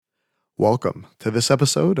Welcome to this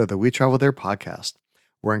episode of the We Travel There podcast.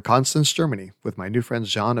 We're in Constance, Germany, with my new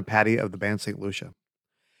friends John and Patty of the band St. Lucia.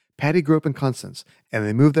 Patty grew up in Constance, and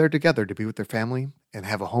they moved there together to be with their family and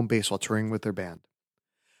have a home base while touring with their band.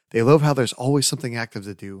 They love how there's always something active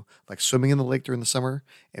to do, like swimming in the lake during the summer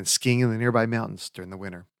and skiing in the nearby mountains during the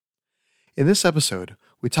winter. In this episode,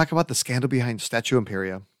 we talk about the scandal behind Statue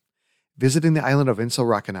Imperia, visiting the island of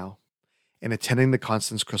Inselrockenau, and attending the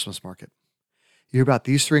Constance Christmas market. You hear about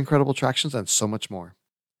these three incredible attractions and so much more.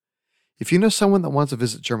 If you know someone that wants to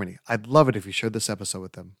visit Germany, I'd love it if you shared this episode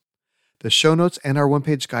with them. The show notes and our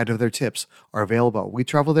one-page guide of their tips are available at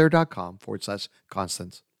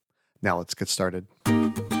wetravelthere.com/Constance. Now let's get started.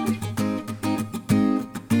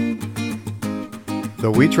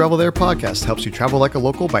 The We Travel There podcast helps you travel like a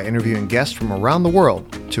local by interviewing guests from around the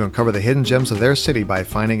world to uncover the hidden gems of their city by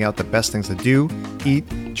finding out the best things to do,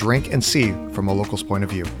 eat, drink, and see from a local's point of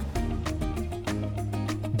view.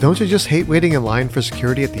 Don't you just hate waiting in line for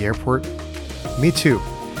security at the airport? Me too.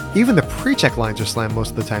 Even the pre-check lines are slammed most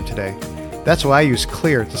of the time today. That's why I use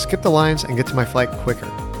Clear to skip the lines and get to my flight quicker.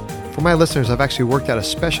 For my listeners, I've actually worked out a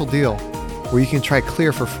special deal where you can try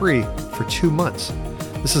Clear for free for 2 months.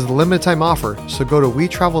 This is a limited time offer, so go to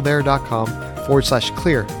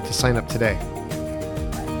wetravelthere.com/clear to sign up today.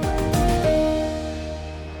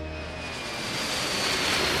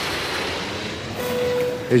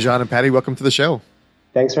 Hey, John and Patty, welcome to the show.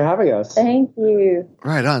 Thanks for having us. Thank you.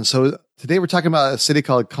 Right on. So today we're talking about a city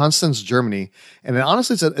called Constance, Germany. And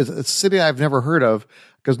honestly, it's a city I've never heard of,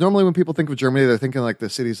 because normally when people think of Germany, they're thinking like the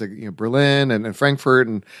cities like Berlin and Frankfurt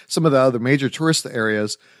and some of the other major tourist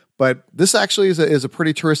areas. But this actually is a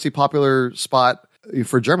pretty touristy, popular spot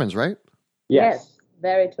for Germans, right? Yes,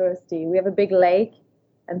 very touristy. We have a big lake,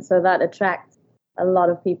 and so that attracts a lot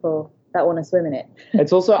of people that want to swim in it.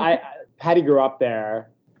 It's also, Patty grew up there.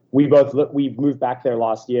 We moved back there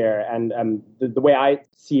last year, and the way I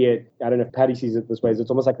see it, I don't know if Patty sees it this way, is it's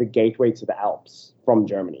almost like the gateway to the Alps from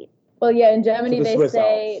Germany. Well, yeah, in Germany they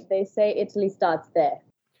say Alps. Italy starts there.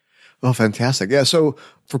 Oh, fantastic! Yeah. So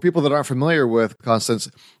for people that aren't familiar with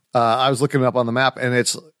Constance, I was looking it up on the map, and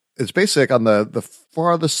it's basically like on the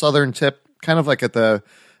farthest southern tip, kind of like at the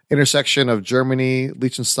intersection of Germany,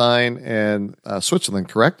 Liechtenstein, and Switzerland.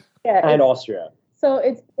 Correct? Yeah, and Austria. So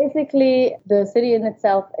it's basically, the city in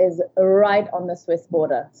itself is right on the Swiss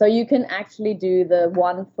border. So you can actually do the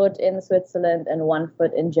 1 foot in Switzerland and 1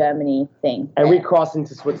 foot in Germany thing. And we cross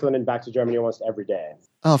into Switzerland and back to Germany almost every day.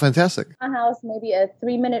 Oh, fantastic. Our house, maybe a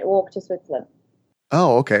 3-minute walk to Switzerland.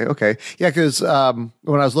 Oh, okay. Yeah, because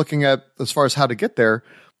when I was looking at as far as how to get there,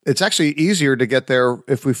 it's actually easier to get there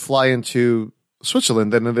if we fly into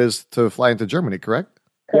Switzerland than it is to fly into Germany, correct?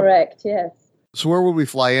 Correct, yes. So where would we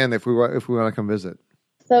fly in if we want to come visit?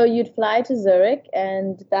 So you'd fly to Zurich,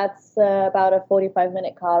 and that's about a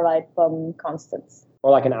 45-minute car ride from Constance.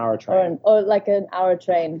 Or like an hour train. Or like an hour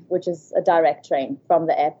train, which is a direct train from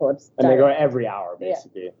the airport. And they go every hour,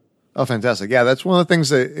 basically. Yeah. Oh, fantastic. Yeah, that's one of the things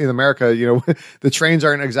that in America, the trains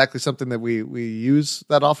aren't exactly something that we use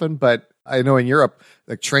that often, but I know in Europe,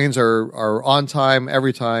 like trains are on time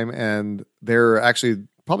every time, and they're actually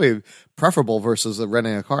probably preferable versus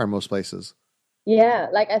renting a car in most places. Yeah,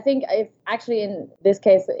 like I think in this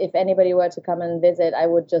case, if anybody were to come and visit, I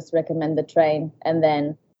would just recommend the train and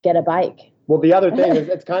then get a bike. Well, the other thing is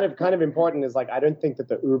it's kind of important is like I don't think that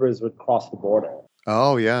the Ubers would cross the border.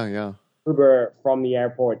 Oh, yeah. Uber from the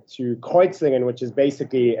airport to Kreuzlingen, which is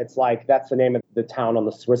basically, it's like, that's the name of the town on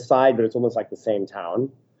the Swiss side, but it's almost like the same town.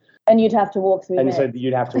 And you'd have to walk through And so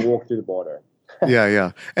you'd have to walk through the border.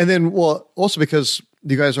 Yeah. And then, well, also because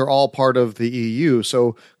you guys are all part of the EU,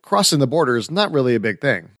 so crossing the border is not really a big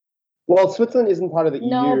thing. Well, Switzerland isn't part of the EU.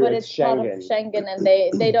 No, but it's Schengen. part of Schengen, and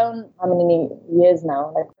they don't, how many years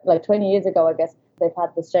now? Like 20 years ago, I guess, they've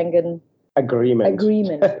had the Schengen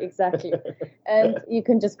Agreement, exactly. And you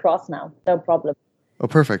can just cross now, no problem. Oh,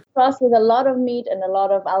 perfect. Cross with a lot of meat and a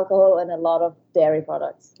lot of alcohol and a lot of dairy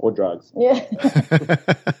products. Or drugs. Yeah.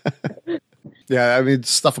 Yeah, I mean,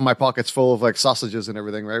 stuff in my pockets full of like sausages and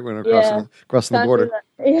everything, right? When I'm crossing the border.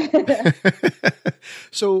 Yeah.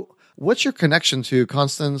 So what's your connection to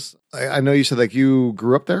Constance? I know you said like you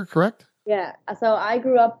grew up there, correct? Yeah, so I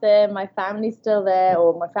grew up there. My family's still there,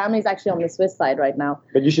 or my family's actually on the Swiss side right now.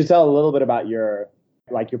 But you should tell a little bit about your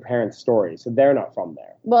parents' story. So they're not from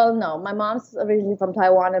there. Well, no, my mom's originally from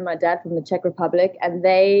Taiwan and my dad from the Czech Republic. And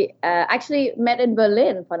they actually met in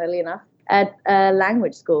Berlin, funnily enough, at a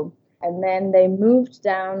language school. And then they moved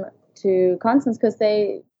down to Constance because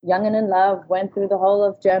they, young and in love, went through the whole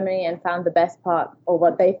of Germany and found the best part, or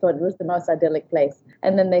what they thought was the most idyllic place.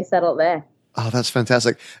 And then they settled there. Oh, that's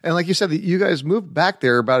fantastic. And like you said, you guys moved back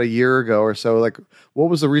there about a year ago or so. Like, what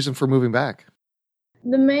was the reason for moving back?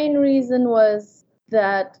 The main reason was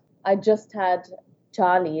that I just had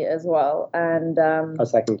Charlie as well, and a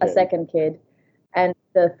second kid. And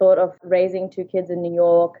the thought of raising two kids in New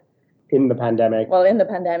York in the pandemic. Well, in the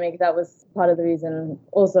pandemic, that was part of the reason.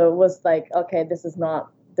 Also, was like, okay, this is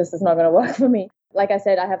not going to work for me. Like I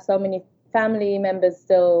said, I have so many family members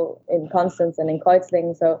still in Constance and in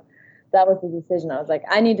Kreuzlingen, so that was the decision. I was like,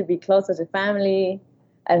 I need to be closer to family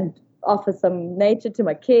and offer some nature to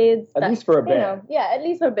my kids. At least for a bit. At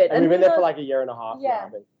least for a bit. And we've been there for like a year and a half. Yeah.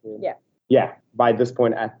 Now, yeah. By this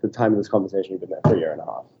point, at the time of this conversation, we've been there for a year and a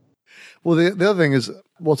half. Well, the other thing is,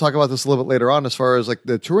 we'll talk about this a little bit later on as far as like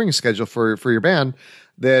the touring schedule for your band,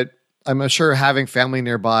 that I'm sure having family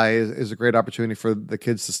nearby is a great opportunity for the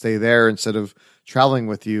kids to stay there instead of traveling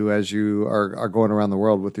with you as you are going around the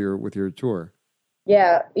world with your tour.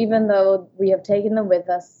 Yeah, even though we have taken them with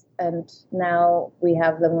us and now we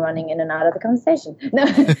have them running in and out of the conversation. No,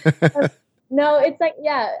 no, it's like,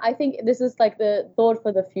 I think this is like the thought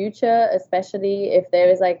for the future, especially if there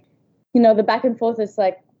is like, the back and forth is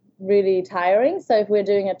like really tiring. So if we're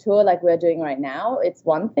doing a tour like we're doing right now, it's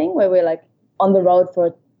one thing where we're like on the road for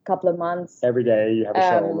a couple of months. Every day you have a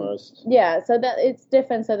show almost. Yeah, so that it's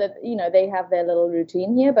different so that, they have their little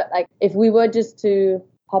routine here. But like if we were just to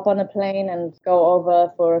hop on a plane and go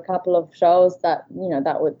over for a couple of shows,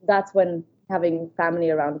 that's when having family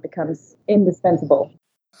around becomes indispensable.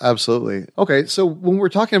 Absolutely. Okay, so when we're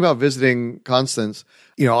talking about visiting Constance,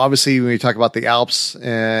 obviously when you talk about the Alps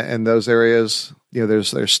and those areas,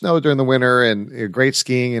 there's snow during the winter and great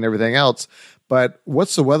skiing and everything else. But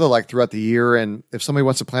what's the weather like throughout the year? And if somebody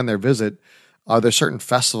wants to plan their visit, are there certain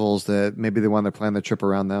festivals that maybe they want to plan their trip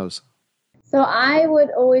around those? So I would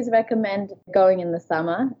always recommend going in the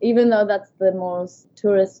summer, even though that's the most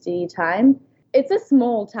touristy time. It's a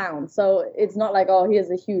small town, so it's not like, oh, here's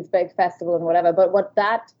a huge big festival and whatever. But what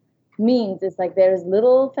that means is like there's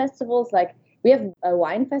little festivals. Like we have a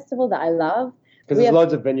wine festival that I love. Because there's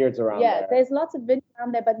loads of vineyards around there. Yeah, there's lots of vineyards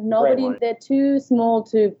around there, but they're too small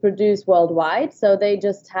to produce worldwide. So they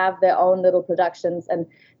just have their own little productions. And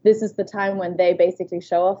this is the time when they basically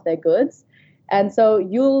show off their goods. And so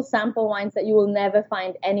you'll sample wines that you will never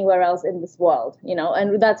find anywhere else in this world,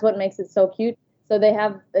 and that's what makes it so cute. So they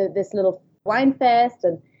have this little wine fest,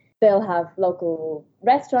 and they'll have local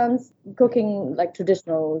restaurants cooking like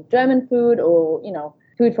traditional German food or,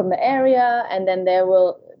 food from the area. And then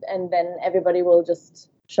everybody will just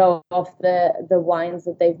show off the wines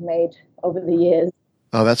that they've made over the years.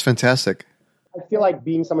 Oh, that's fantastic. I feel like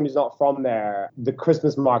being someone who's not from there, the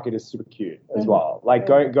Christmas market is super cute as well. Like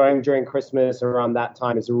going during Christmas around that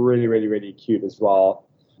time is really, really, really cute as well.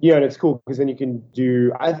 And it's cool because then you can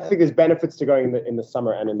I think there's benefits to going in the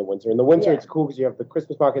summer and in the winter. In the winter, It's cool because you have the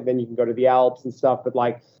Christmas market, then you can go to the Alps and stuff. But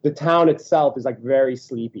like the town itself is like very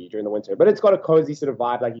sleepy during the winter. But it's got a cozy sort of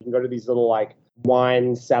vibe. Like you can go to these little like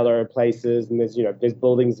wine cellar places, and there's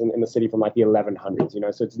buildings in the city from like the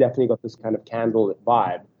 1100s, so it's definitely got this kind of candlelit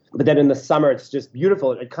vibe. But then in the summer, it's just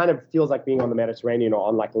beautiful. It kind of feels like being on the Mediterranean or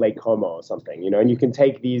on like Lake Como or something, and you can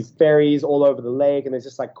take these ferries all over the lake, and there's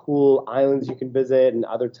just like cool islands you can visit and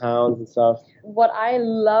other towns and stuff. What I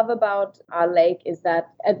love about our lake is that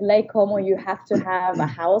at Lake Como, you have to have a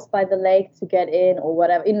house by the lake to get in or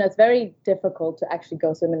whatever. It's very difficult to actually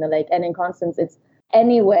go swim in the lake. And in Constance, it's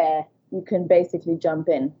anywhere you can basically jump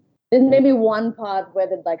in. There's maybe one part where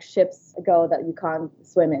the like ships go that you can't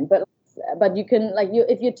swim in, but you can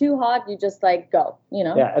if you're too hot, you just like go,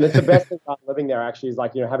 Yeah, and it's the best thing about living there actually is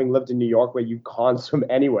like, having lived in New York where you can't swim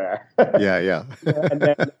anywhere. Yeah. And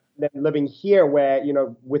then living here where,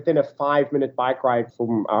 within a 5-minute bike ride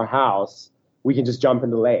from our house, we can just jump in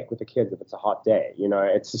the lake with the kids if it's a hot day.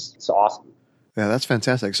 It's awesome. Yeah, that's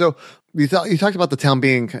fantastic. So you talked about the town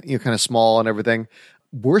being kind of small and everything.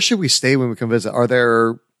 Where should we stay when we come visit? Are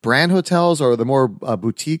there brand hotels or are there more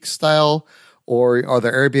boutique style? Or are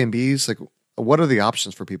there Airbnbs? Like, what are the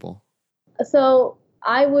options for people? So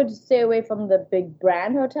I would stay away from the big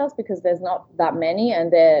brand hotels because there's not that many,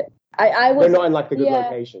 and they're not in like the good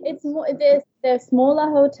locations. It's more there's smaller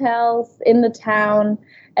hotels in the town,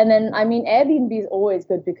 and then Airbnb is always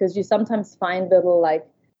good because you sometimes find little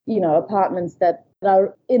apartments that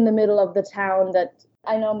are in the middle of the town. That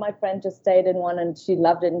I know my friend just stayed in one and she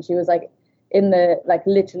loved it, and she was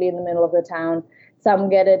literally in the middle of the town. Some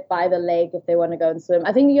get it by the lake if they want to go and swim.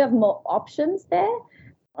 I think you have more options there,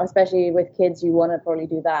 especially with kids. You want to probably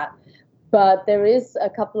do that. But there is a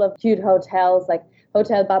couple of cute hotels like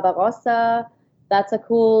Hotel Barbarossa. That's a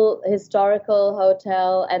cool historical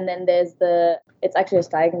hotel. And then there's it's actually a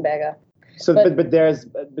Steigenberger. So,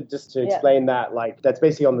 but just to explain that, like that's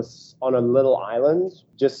basically on a little island,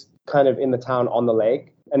 just kind of in the town on the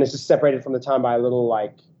lake, and it's just separated from the town by a little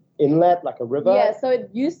like inlet, like a river. Yeah, so it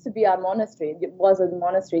used to be our monastery. It was a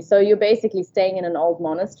monastery. So you're basically staying in an old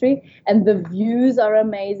monastery, and the views are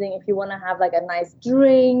amazing. If you want to have like a nice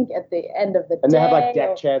drink at the end of the day. And they have like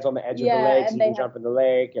deck chairs on the edge of the lake, so you can jump in the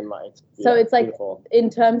lake and like. So it's like, beautiful.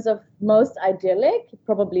 In terms of most idyllic,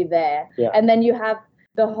 probably there. Yeah. And then you have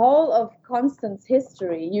the whole of Constance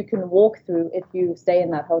history you can walk through if you stay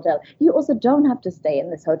in that hotel. You also don't have to stay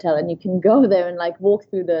in this hotel, and you can go there and like walk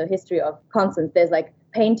through the history of Constance. There's like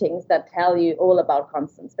paintings that tell you all about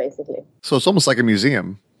Constance, basically. So it's almost like a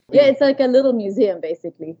museum. Yeah, it's like a little museum,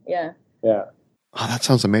 basically. Yeah. Yeah. Oh, that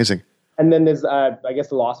sounds amazing. And then there's, I guess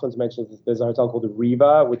the last one to mention is there's a hotel called the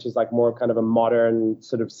Riva, which is like more kind of a modern,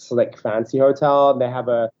 sort of slick, fancy hotel. They have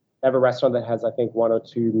a restaurant that has, I think, 1 or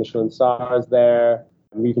 2 Michelin stars there.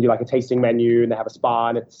 You can do like a tasting menu, and they have a spa,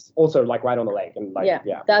 and it's also like right on the lake. And like,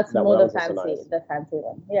 that's that more the nice. fancy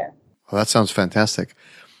one. Yeah. Well, that sounds fantastic.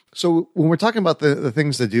 So when we're talking about the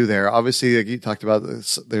things to do there, obviously like you talked about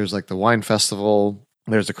this, there's like the wine festival,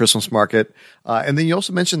 there's the Christmas market, and then you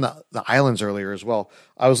also mentioned the islands earlier as well.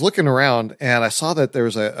 I was looking around and I saw that there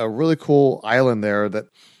was a really cool island there that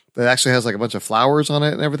actually has like a bunch of flowers on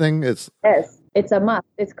it and everything. Yes, it's a must.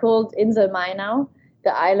 It's called Insel Mainau,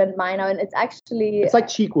 the island Mainau, and it's like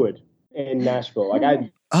Cheekwood in Nashville.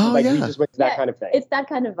 Like we just went to that kind of thing. It's that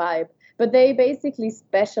kind of vibe. But they basically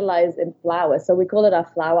specialize in flowers, so we call it our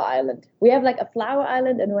flower island. We have like a flower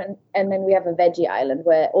island, and then we have a veggie island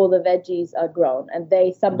where all the veggies are grown, and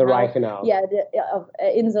they somehow the Reichenau. Yeah,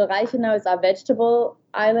 Insel Reichenau is our vegetable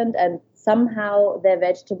island, and somehow their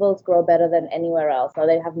vegetables grow better than anywhere else. So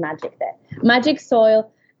they have magic there, magic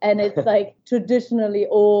soil. And it's like traditionally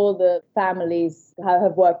all the families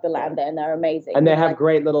have worked the land there, and they're amazing. And they have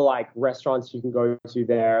great little like restaurants you can go to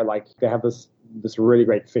there. Like they have this really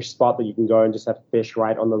great fish spot that you can go and just have fish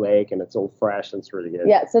right on the lake, and it's all fresh and it's really good.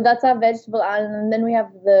 Yeah, so that's our vegetable island. And then we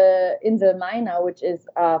have the Insel Mainau, which is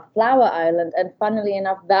our flower island. And funnily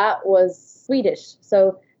enough, that was Swedish.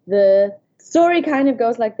 So the story kind of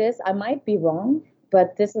goes like this. I might be wrong,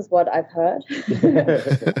 but this is what I've heard.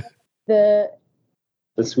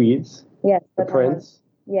 The Swedes? Yes. The prince?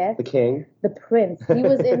 Yes. The king? The prince. He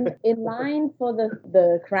was in line for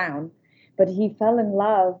the crown, but he fell in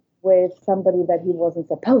love with somebody that he wasn't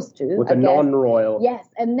supposed to. With a non-royal. Yes.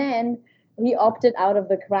 And then he opted out of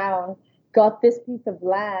the crown, got this piece of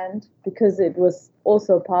land because it was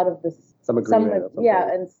also part of this. Some agreement.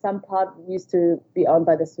 And some part used to be owned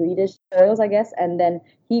by the Swedish royals, I guess. And then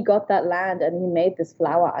he got that land and he made this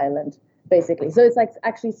flower island, basically. So it's like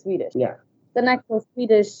actually Swedish. Yeah. The actual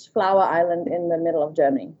Swedish flower island in the middle of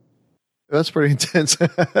Germany. That's pretty intense.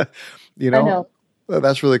 I know.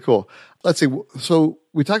 That's really cool. Let's see. So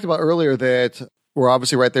we talked about earlier that we're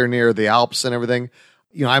obviously right there near the Alps and everything.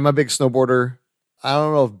 You know, I'm a big snowboarder. I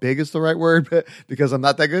don't know if big is the right word because I'm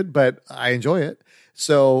not that good, but I enjoy it.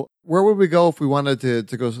 So where would we go if we wanted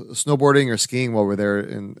to go snowboarding or skiing while we're there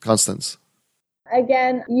in Constance?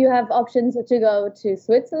 Again, you have options to go to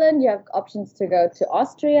Switzerland, you have options to go to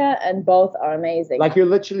Austria, and both are amazing. Like you're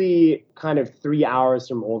literally kind of 3 hours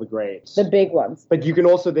from all the greats. The big ones. But you can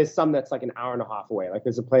also, there's some that's like an hour and a half away. Like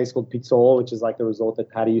there's a place called Pizzol, which is like the resort that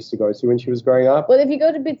Patty used to go to when she was growing up. Well, if you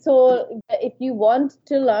go to Pizzol, if you want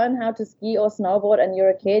to learn how to ski or snowboard and you're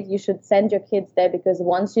a kid, you should send your kids there, because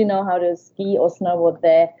once you know how to ski or snowboard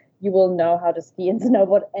there, you will know how to ski and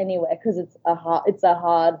snowboard anywhere, because it's a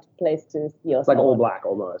hard place to ski or snowboard. It's like all black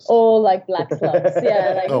almost. All like black slopes.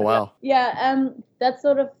 Yeah. Like, oh wow. Yeah. That's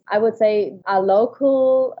sort of, I would say, our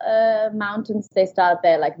local mountains. They start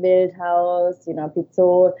there, like Wildhaus,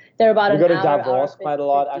 Pizzol. They're about an hour. We go to hour, Davos quite a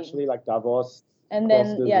lot, actually, like Davos. And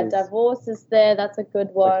then Davos is there. That's a good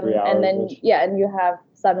one. Like and then and you have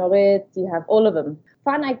St. Moritz. You have all of them.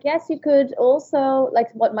 Fun. I guess you could also,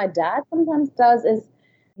 like what my dad sometimes does is,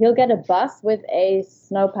 he'll get a bus with a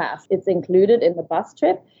snow pass. It's included in the bus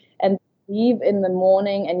trip, and leave in the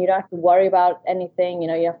morning, and you don't have to worry about anything. You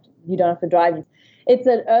don't have to drive. It's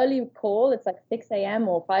an early call. It's like 6 a.m.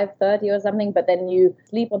 or 5:30 or something. But then you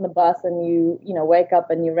sleep on the bus, and you wake up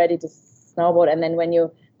and you're ready to snowboard. And then when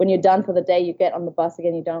you're done for the day, you get on the bus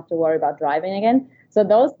again. You don't have to worry about driving again. So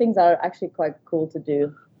those things are actually quite cool to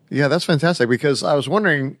do. Yeah, that's fantastic, because I was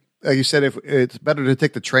wondering. You said if it's better to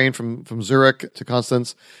take the train from Zurich to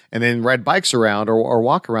Constance and then ride bikes around or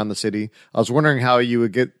walk around the city. I was wondering how you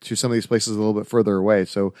would get to some of these places a little bit further away.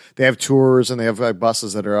 So they have tours and they have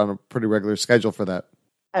buses that are on a pretty regular schedule for that.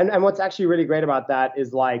 And what's actually really great about that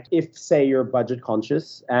is, like, if, say, you're budget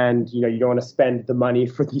conscious and, you don't want to spend the money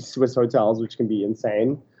for these Swiss hotels, which can be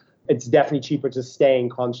insane, it's definitely cheaper to stay in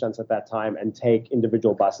Constance at that time and take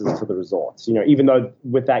individual buses to the resorts. Even though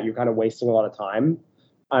with that you're kind of wasting a lot of time,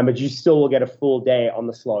 but you still will get a full day on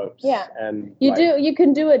the slopes. Yeah, and you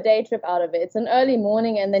can do a day trip out of it. It's an early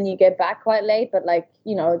morning, and then you get back quite late. But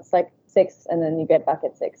it's like 6, and then you get back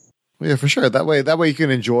at 6. Yeah, for sure. That way you can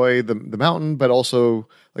enjoy the mountain, but also,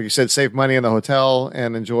 like you said, save money in the hotel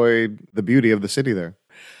and enjoy the beauty of the city there.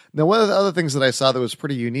 Now, one of the other things that I saw that was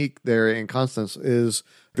pretty unique there in Constance is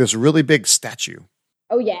this really big statue.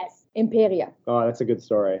 Oh, yes. Imperia. Oh, that's a good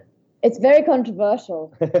story. It's very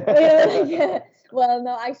controversial. Well,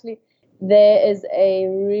 no, actually, there is a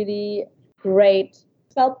really great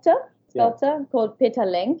sculptor called Peter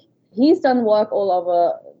Lenk. He's done work all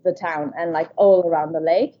over the town and like all around the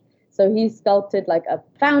lake. So he sculpted like a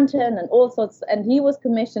fountain and all sorts. And he was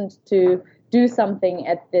commissioned to do something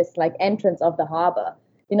at this like entrance of the harbor.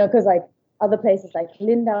 Because like other places like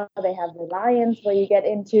Lindau, they have the lions where you get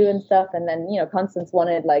into and stuff. And then, Constance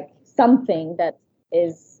wanted like something that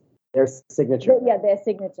is their signature. Yeah, their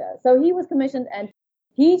signature. So he was commissioned and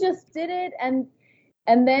he just did it. And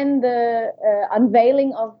then the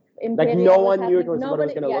unveiling of Imperia. Like no one knew what it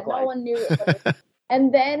was going to look like. No one knew it.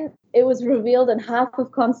 And then it was revealed and half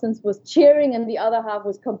of Constance was cheering and the other half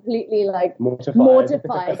was completely like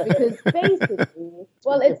mortified because basically,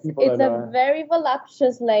 well, it's a very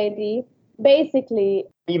voluptuous lady, basically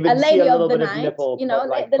a lady of the night,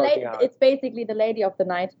 it's basically the lady of the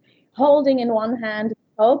night holding in one hand the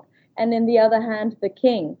Pope and in the other hand the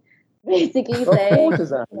king, basically saying,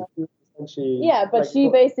 she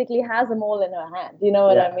basically has them all in her hand. You know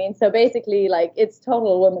what I mean? So basically, like, it's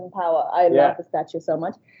total woman power. I love the statue so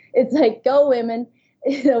much. It's like, go women.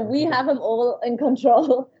 We have them all in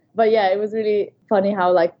control. But yeah, it was really funny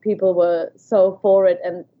how like people were so for it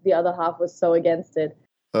and the other half was so against it.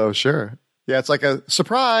 Oh, sure. Yeah, it's like a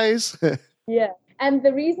surprise. Yeah. And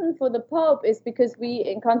the reason for the Pope is because we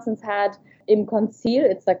in Constance had Im Concil.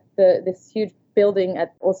 It's like this huge building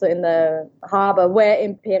also in the harbor where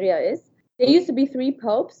Imperia is. There used to be 3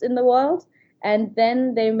 popes in the world, and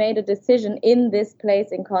then they made a decision in this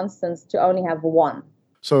place in Constance to only have 1.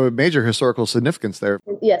 So a major historical significance there.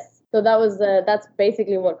 Yes. So that's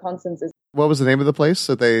basically what Constance is. What was the name of the place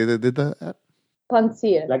that they did that at?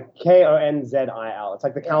 Concil. Like Konzil. It's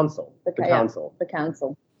like the council. The council. The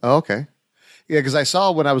council. Oh, okay. Yeah, because I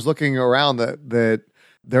saw when I was looking around that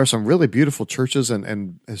there are some really beautiful churches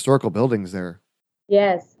and historical buildings there.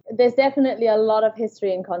 Yes. There's definitely a lot of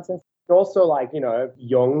history in Constance. Also, like,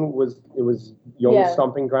 Jung was Jung's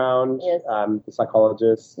stomping ground. Yes. The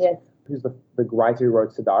psychologist. Yes. Who's the writer who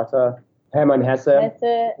wrote Siddhartha? Hermann Hesse. It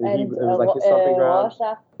was like his stomping ground.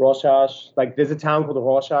 Rorschach. Like, there's a town called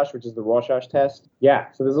Rorschach, which is the Rorschach test.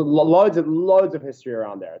 Yeah. So there's loads of history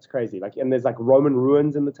around there. It's crazy. Like, and there's like Roman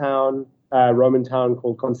ruins in the town. Roman town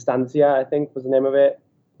called Constantia, I think was the name of it.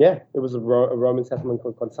 Yeah, it was a Roman settlement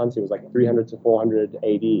called Constantia. It was like 300 to 400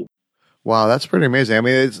 AD. Wow, that's pretty amazing. I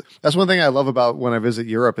mean, that's one thing I love about when I visit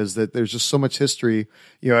Europe is that there's just so much history.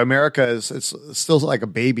 America it's still like a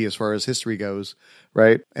baby as far as history goes,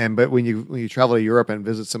 right? But when you travel to Europe and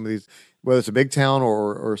visit some of these, whether it's a big town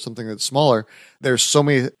or something that's smaller, there's so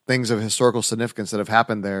many things of historical significance that have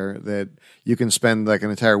happened there that you can spend like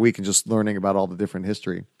an entire week in just learning about all the different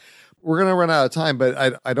history. We're going to run out of time,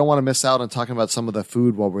 but I don't want to miss out on talking about some of the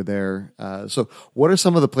food while we're there. So what are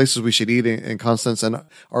some of the places we should eat in Constance? And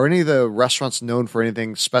are any of the restaurants known for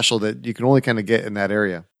anything special that you can only kind of get in that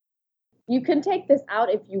area? You can take this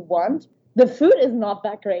out if you want. The food is not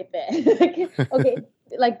that great there. Okay.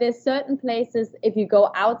 Like there's certain places, if you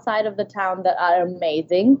go outside of the town, that are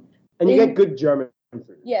amazing. And you get good German food.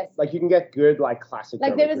 Yes. Like you can get good, like classic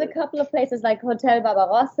Like German there is food. a couple of places like Hotel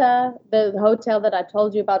Barbarossa, the hotel that I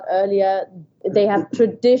told you about earlier. They have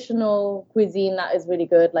traditional cuisine that is really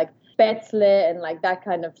good, like Spätzle and like that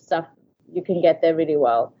kind of stuff. You can get there really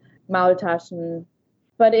well. Maultaschen.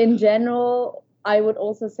 But in general, I would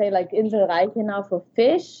also say like Insel Reichenau for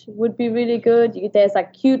fish would be really good. There's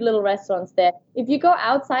like cute little restaurants there. If you go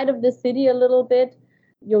outside of the city a little bit,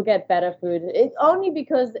 you'll get better food. It's only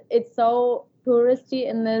because it's so touristy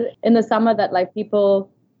in the summer that like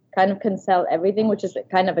people kind of can sell everything, which is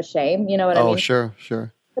kind of a shame. You know what I mean? Oh,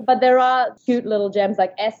 sure. But there are cute little gems,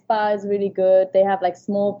 like Espa is really good. They have like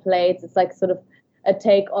small plates. It's like sort of a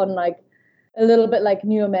take on like a little bit like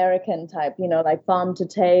New American type, like farm to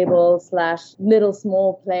table / little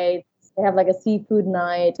small plates. They have like a seafood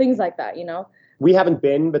night, things like that, We haven't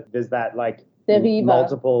been, but there's that like the Riva.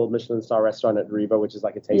 Multiple Michelin star restaurant at Riva, which is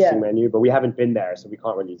like a tasting menu, but we haven't been there, so we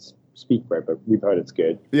can't really speak for it, but we've heard it's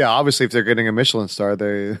good. Yeah, obviously if they're getting a Michelin star,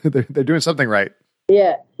 they're doing something right.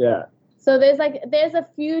 Yeah. Yeah. So there's a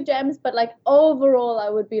few gems, but like overall, I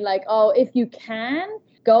would be like, oh, if you can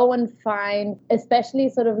go and find, especially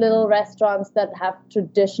sort of little restaurants that have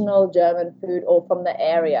traditional German food or from the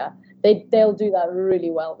area, they'll do that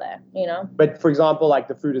really well there, you know. But for example, like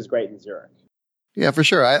the food is great in Zurich. Yeah, for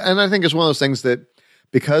sure. And I think it's one of those things that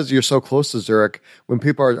because you're so close to Zurich, when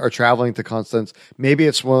people are traveling to Constance, maybe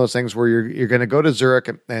it's one of those things where you're going to go to Zurich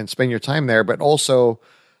and spend your time there, but also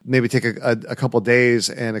maybe take a couple of days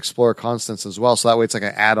and explore Constance as well. So that way it's like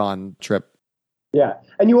an add-on trip. Yeah.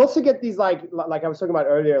 And you also get these, like I was talking about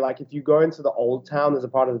earlier, like if you go into the old town, there's a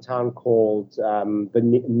part of the town called the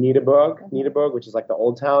Niederburg, which is like the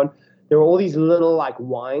old town. There are all these little like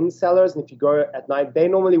wine cellars. And if you go at night, they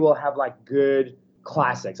normally will have like good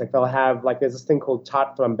classics. Like they'll have like, there's this thing called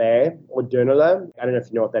tarte flambée or dönerle. I don't know if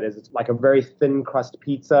you know what that is. It's like a very thin crust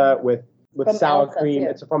pizza with sour Alsace, cream. yeah.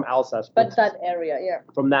 It's from Alsace. But that area, yeah.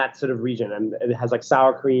 From that sort of region. And it has like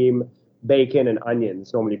sour cream, bacon, and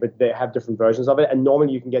onions normally, but they have different versions of it. And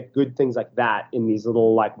normally you can get good things like that in these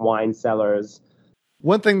little like wine cellars.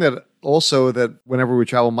 One thing that whenever we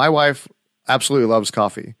travel, my wife absolutely loves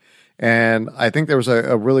coffee. And I think there was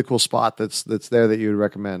a really cool spot that's there that you would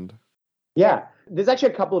recommend. Yeah. There's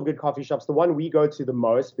actually a couple of good coffee shops. The one we go to the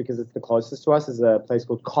most, because it's the closest to us, is a place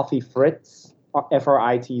called Coffee Fritz,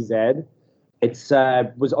 Fritz.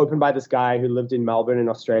 It was opened by this guy who lived in Melbourne in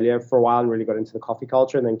Australia for a while and really got into the coffee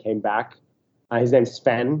culture and then came back. His name's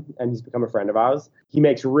Sven, and he's become a friend of ours. He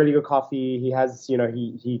makes really good coffee. He has,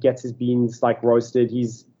 he gets his beans like roasted.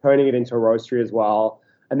 He's turning it into a roastery as well.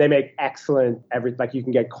 And they make excellent like you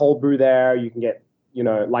can get cold brew there. You can get,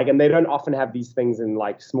 and they don't often have these things in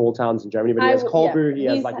like small towns in Germany, but he has cold brew. He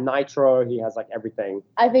has like nitro. He has like everything.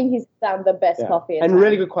 I think he's found the best coffee. And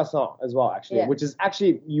really good croissant as well, actually, which is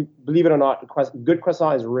actually, you believe it or not, good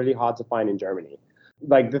croissant is really hard to find in Germany.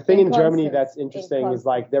 Like the thing in Germany that's interesting is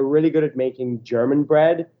like they're really good at making German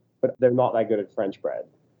bread, but they're not that good at French bread.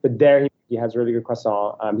 But there he has really good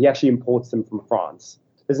croissant. He actually imports them from France.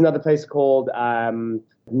 There's another place called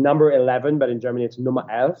Number 11, but in Germany it's Nummer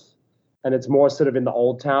 11. And it's more sort of in the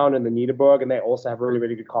old town in the Niederburg, and they also have really,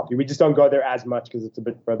 really good coffee. We just don't go there as much because it's a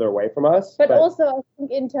bit further away from us. But also, I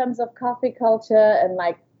think in terms of coffee culture and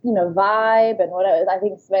like, vibe and whatever, I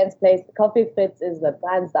think Sven's place, Coffee Fritz, is the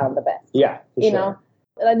hands down the best. Yeah, for sure.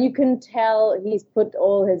 And you can tell he's put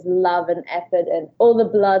all his love and effort and all the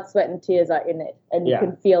blood, sweat, and tears are in it. And you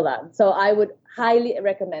can feel that. So I would highly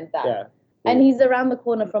recommend that. Yeah. And he's around the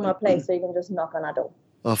corner from our place, so you can just knock on our door.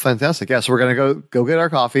 Oh, fantastic. Yeah, so we're going to go get our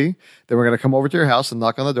coffee. Then we're going to come over to your house and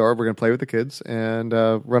knock on the door. We're going to play with the kids and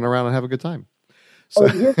run around and have a good time. So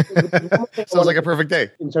sounds like a perfect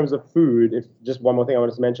day. In terms of food, if just one more thing I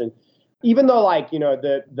wanted to mention, even though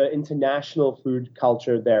the international food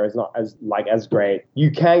culture there is not as great,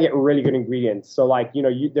 you can get really good ingredients. So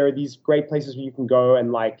there are these great places where you can go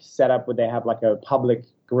and set up where they have like a public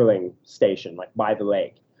grilling station like by the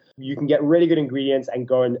lake. You can get really good ingredients and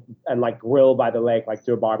go and grill by the lake, like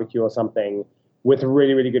do a barbecue or something with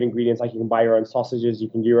really, really good ingredients. Like you can buy your own sausages, you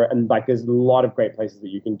can do it. And there's a lot of great places that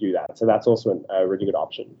you can do that. So that's also a really good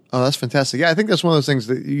option. Oh, that's fantastic. Yeah, I think that's one of those things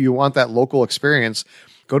that you want that local experience.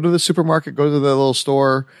 Go to the supermarket, go to the little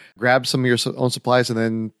store, grab some of your own supplies, and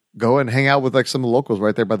then go and hang out with some of the locals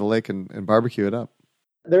right there by the lake and barbecue it up.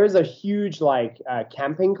 There is a huge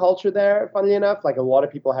camping culture there, funnily enough. Like a lot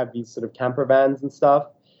of people have these sort of camper vans and stuff.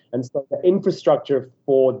 And so the infrastructure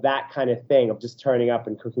for that kind of thing of just turning up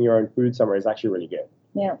and cooking your own food somewhere is actually really good.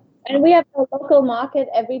 Yeah. And we have a local market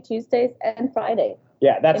every Tuesdays and Friday.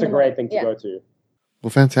 Yeah, that's a great thing to go to. Well,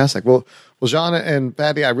 fantastic. Well, Jean and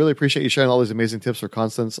Patty, I really appreciate you sharing all these amazing tips for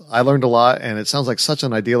Constance. I learned a lot, and it sounds like such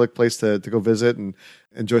an idyllic place to go visit and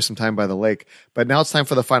enjoy some time by the lake. But now it's time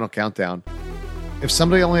for the final countdown. If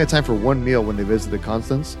somebody only had time for one meal when they visited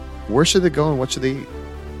Constance, where should they go and what should they eat?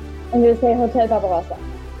 I'm going to say Hotel Barbarossa.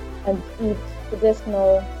 And eat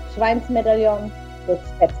traditional Schweinsmedaillon with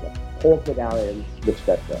Spätzle. Pork medallions with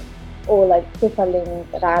Spätzle. Or Pfifferling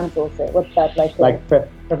Rahmsoße. What's that like?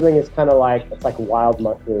 Pfifferling is kind of it's like wild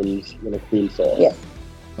mushrooms in a cream sauce. Yes.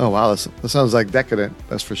 Oh, wow. That sounds like decadent.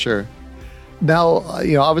 That's for sure. Now,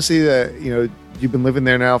 obviously, you've been living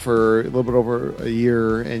there now for a little bit over a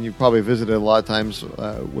year, and you've probably visited a lot of times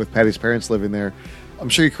with Patty's parents living there. I'm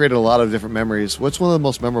sure you created a lot of different memories. What's one of the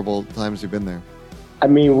most memorable times you've been there? I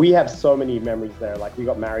mean, we have so many memories there. We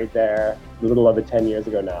got married there a little over 10 years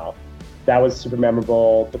ago now. That was super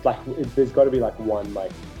memorable. But there's got to be one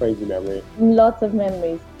crazy memory. Lots of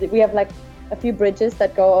memories. We have a few bridges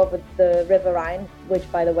that go over the River Rhine,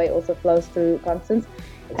 which by the way also flows through Constance.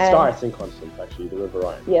 It starts in Constance, actually, the River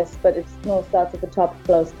Rhine. Yes, but it starts at the top,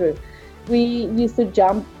 flows through. We used to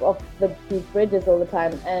jump off these bridges all the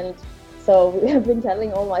time, and So we have been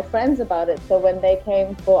telling all my friends about it. So when they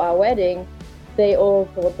came for our wedding, they all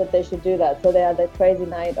thought that they should do that. So they had a crazy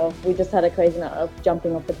night we just had a crazy night of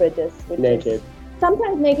jumping off the bridges. Naked.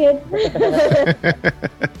 Sometimes naked.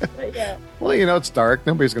 But yeah. Well, it's dark.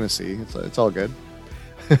 Nobody's going to see. It's all good.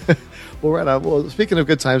 Well, right on. Well, speaking of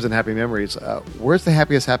good times and happy memories, where's the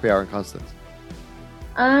happiest happy hour in Constance?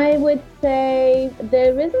 I would say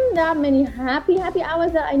there isn't that many happy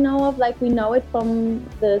hours that I know of. Like, we know it from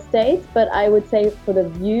the States, but I would say for the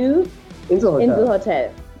view, Insel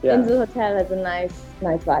Hotel. Yeah. Insel Hotel has a nice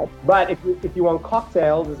vibe. But if you want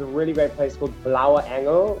cocktails, there's a really great place called Blauer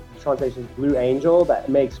Engel. The translation is Blue Angel, that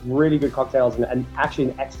makes really good cocktails and actually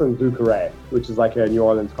an excellent Blue Carré, which is like a New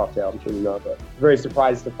Orleans cocktail. I'm sure you know, but very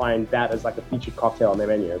surprised to find that as like a featured cocktail on their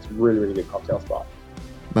menu. It's a really, really good cocktail spot.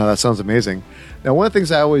 No, that sounds amazing. Now, one of the things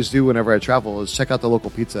I always do whenever I travel is check out the local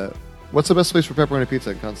pizza. What's the best place for pepperoni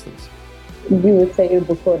pizza in Constance? You would say Il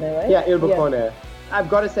Boccone, right? Yeah, Il Boccone. Yeah. I've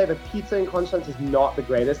got to say the pizza in Constance is not the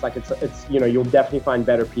greatest. Like it's you'll definitely find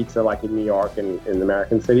better pizza like in New York and in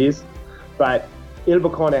American cities. But Il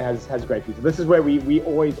Boccone has great pizza. This is where we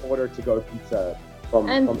always order to-go pizza from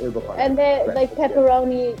Il Boccone. And like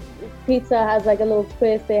pepperoni pizza has like a little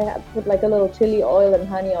twist. They have put like a little chili oil and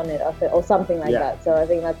honey on it or something like that. So I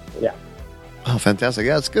think that's... Yeah. Oh, fantastic.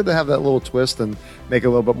 Yeah, it's good to have that little twist and make it a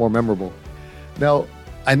little bit more memorable. Now,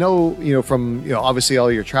 I know, from, obviously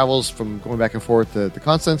all your travels from going back and forth to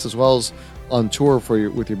Constance as well as on tour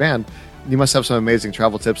with your band, you must have some amazing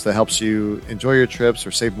travel tips that helps you enjoy your trips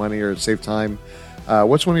or save money or save time.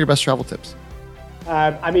 What's one of your best travel tips?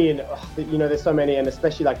 There's so many, and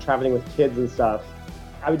especially like traveling with kids and stuff.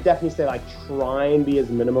 I would definitely say like try and be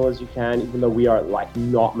as minimal as you can, even though we are like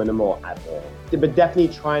not minimal at all. But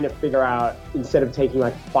definitely trying to figure out, instead of taking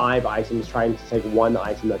like 5 items, trying to take one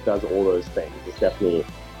item that does all those things. It's definitely,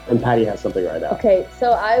 and Patty has something right now. Okay,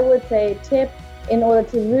 so I would say tip in order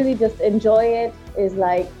to really just enjoy it is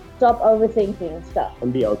like stop overthinking stuff.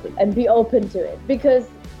 And be open. And be open to it. Because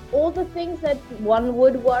all the things that one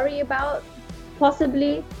would worry about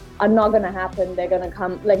possibly are not going to happen. They're going to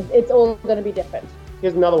come, like it's all going to be different.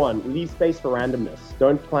 Here's another one. Leave space for randomness.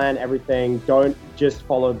 Don't plan everything. Don't just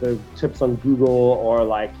follow the tips on Google or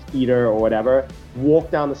like Eater or whatever. Walk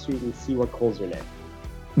down the street and see what calls your name.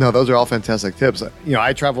 No, those are all fantastic tips.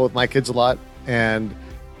 I travel with my kids a lot, and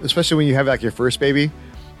especially when you have like your first baby,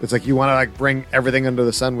 it's like you want to like bring everything under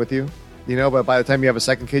the sun with you, but by the time you have a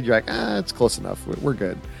second kid, you're like, it's close enough. We're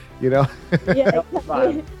good, Yeah,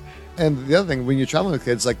 exactly. And the other thing, when you're traveling with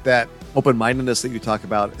kids, like that open-mindedness that you talk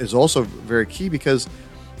about is also very key, because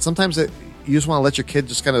sometimes you just want to let your kid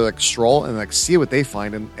just kind of like stroll and like see what they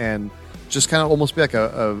find and just kind of almost be like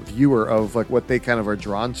a viewer of like what they kind of are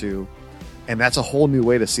drawn to. And that's a whole new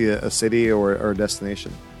way to see a city or a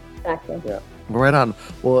destination. Exactly. Yeah. Right on.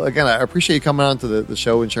 Well, again, I appreciate you coming on to the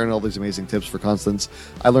show and sharing all these amazing tips for Constance.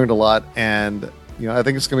 I learned a lot, and I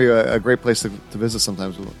think it's going to be a great place to visit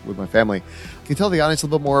sometimes with my family. Can you tell the audience a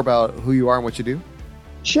little bit more about who you are and what you do?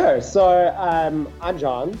 Sure. So I'm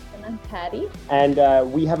John. And I'm Patty.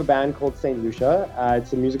 And we have a band called St. Lucia.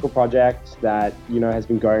 It's a musical project that, has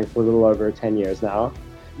been going for a little over 10 years now.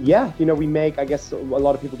 Yeah, we make, I guess a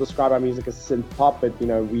lot of people describe our music as synth pop, but,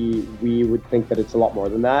 we would think that it's a lot more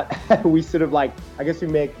than that. We sort of we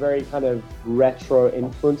make very kind of retro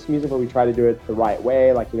influenced music, but we try to do it the right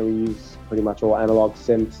way. Like, we use pretty much all analog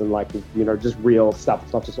synths and just real stuff.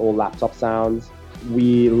 It's not just all laptop sounds.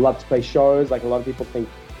 We love to play shows. Like, a lot of people think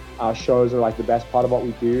our shows are like the best part of what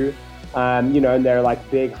we do. And they're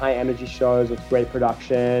like big high energy shows with great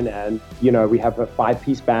production, and we have a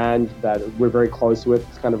 5-piece band that we're very close with.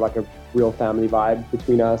 It's kind of like a real family vibe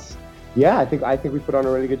between us. Yeah, I think we put on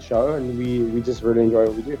a really good show, and we just really enjoy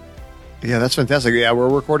what we do. Yeah, that's fantastic. Yeah, we're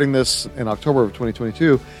recording this in October of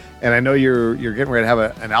 2022, and I know you're getting ready to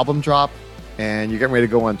have an album drop, and you're getting ready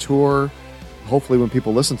to go on tour. Hopefully when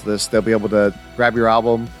people listen to this, they'll be able to grab your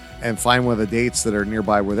album and find one of the dates that are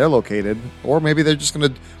nearby where they're located, or maybe they're just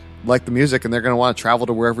going to like the music and they're going to want to travel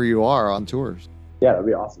to wherever you are on tours. Yeah, that'd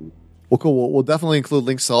be awesome. Well, cool. We'll definitely include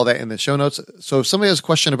links to all that in the show notes. So if somebody has a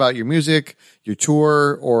question about your music, your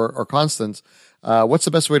tour, or Constance, what's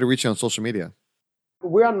the best way to reach you on social media?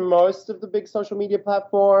 We're on most of the big social media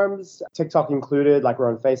platforms, TikTok included, like we're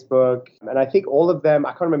on Facebook. And I think all of them, I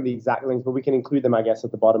can't remember the exact links, but we can include them, I guess,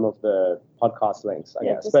 at the bottom of the podcast links, I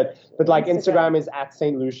guess. But like Instagram is at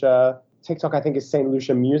St. Lucia. TikTok, I think, is St.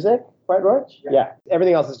 Lucia Music, right, Roach? Yeah.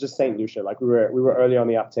 Everything else is just St. Lucia. Like we were early on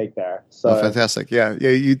the uptake there. So fantastic. Yeah.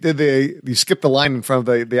 You skipped the line in front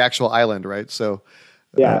of the actual island, right? So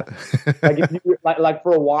Yeah. Like if you like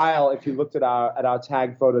for a while, if you looked at our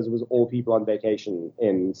tag photos, it was all people on vacation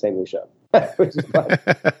in St. Lucia. Which is fun.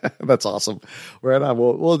 That's awesome. Right on.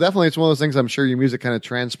 Well, definitely it's one of those things I'm sure your music kind of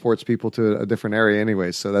transports people to a different area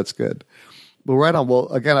anyway, so that's good. Well, right on. Well,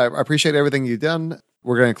 again, I appreciate everything you've done.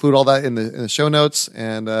 We're going to include all that in the show notes,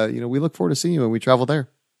 and we look forward to seeing you when we travel there.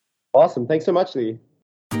 Awesome. Thanks so much, Lee.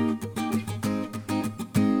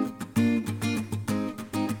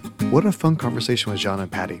 What a fun conversation with John and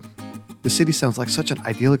Patty. The city sounds like such an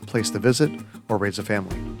idyllic place to visit or raise a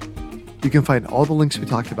family. You can find all the links we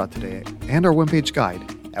talked about today and our one-page guide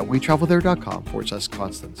at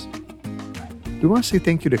wetravelthere.com/Constance. We want to say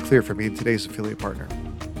thank you to Clear for being today's affiliate partner.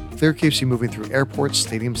 Clear keeps you moving through airports,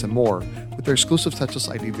 stadiums, and more with their exclusive touchless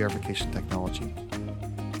ID verification technology.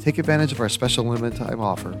 Take advantage of our special limited time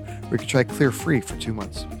offer where you can try Clear free for 2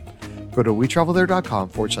 months. Go to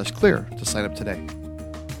wetravelthere.com/Clear to sign up today.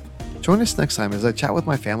 Join us next time as I chat with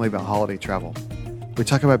my family about holiday travel. We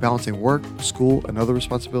talk about balancing work, school, and other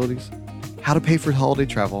responsibilities, how to pay for holiday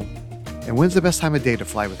travel, and when's the best time of day to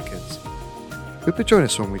fly with the kids. Hope you join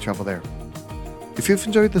us when we travel there. If you've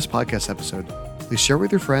enjoyed this podcast episode, please share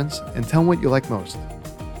with your friends and tell them what you like most.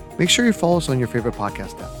 Make sure you follow us on your favorite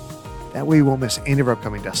podcast app. That way you won't miss any of our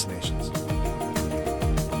upcoming destinations.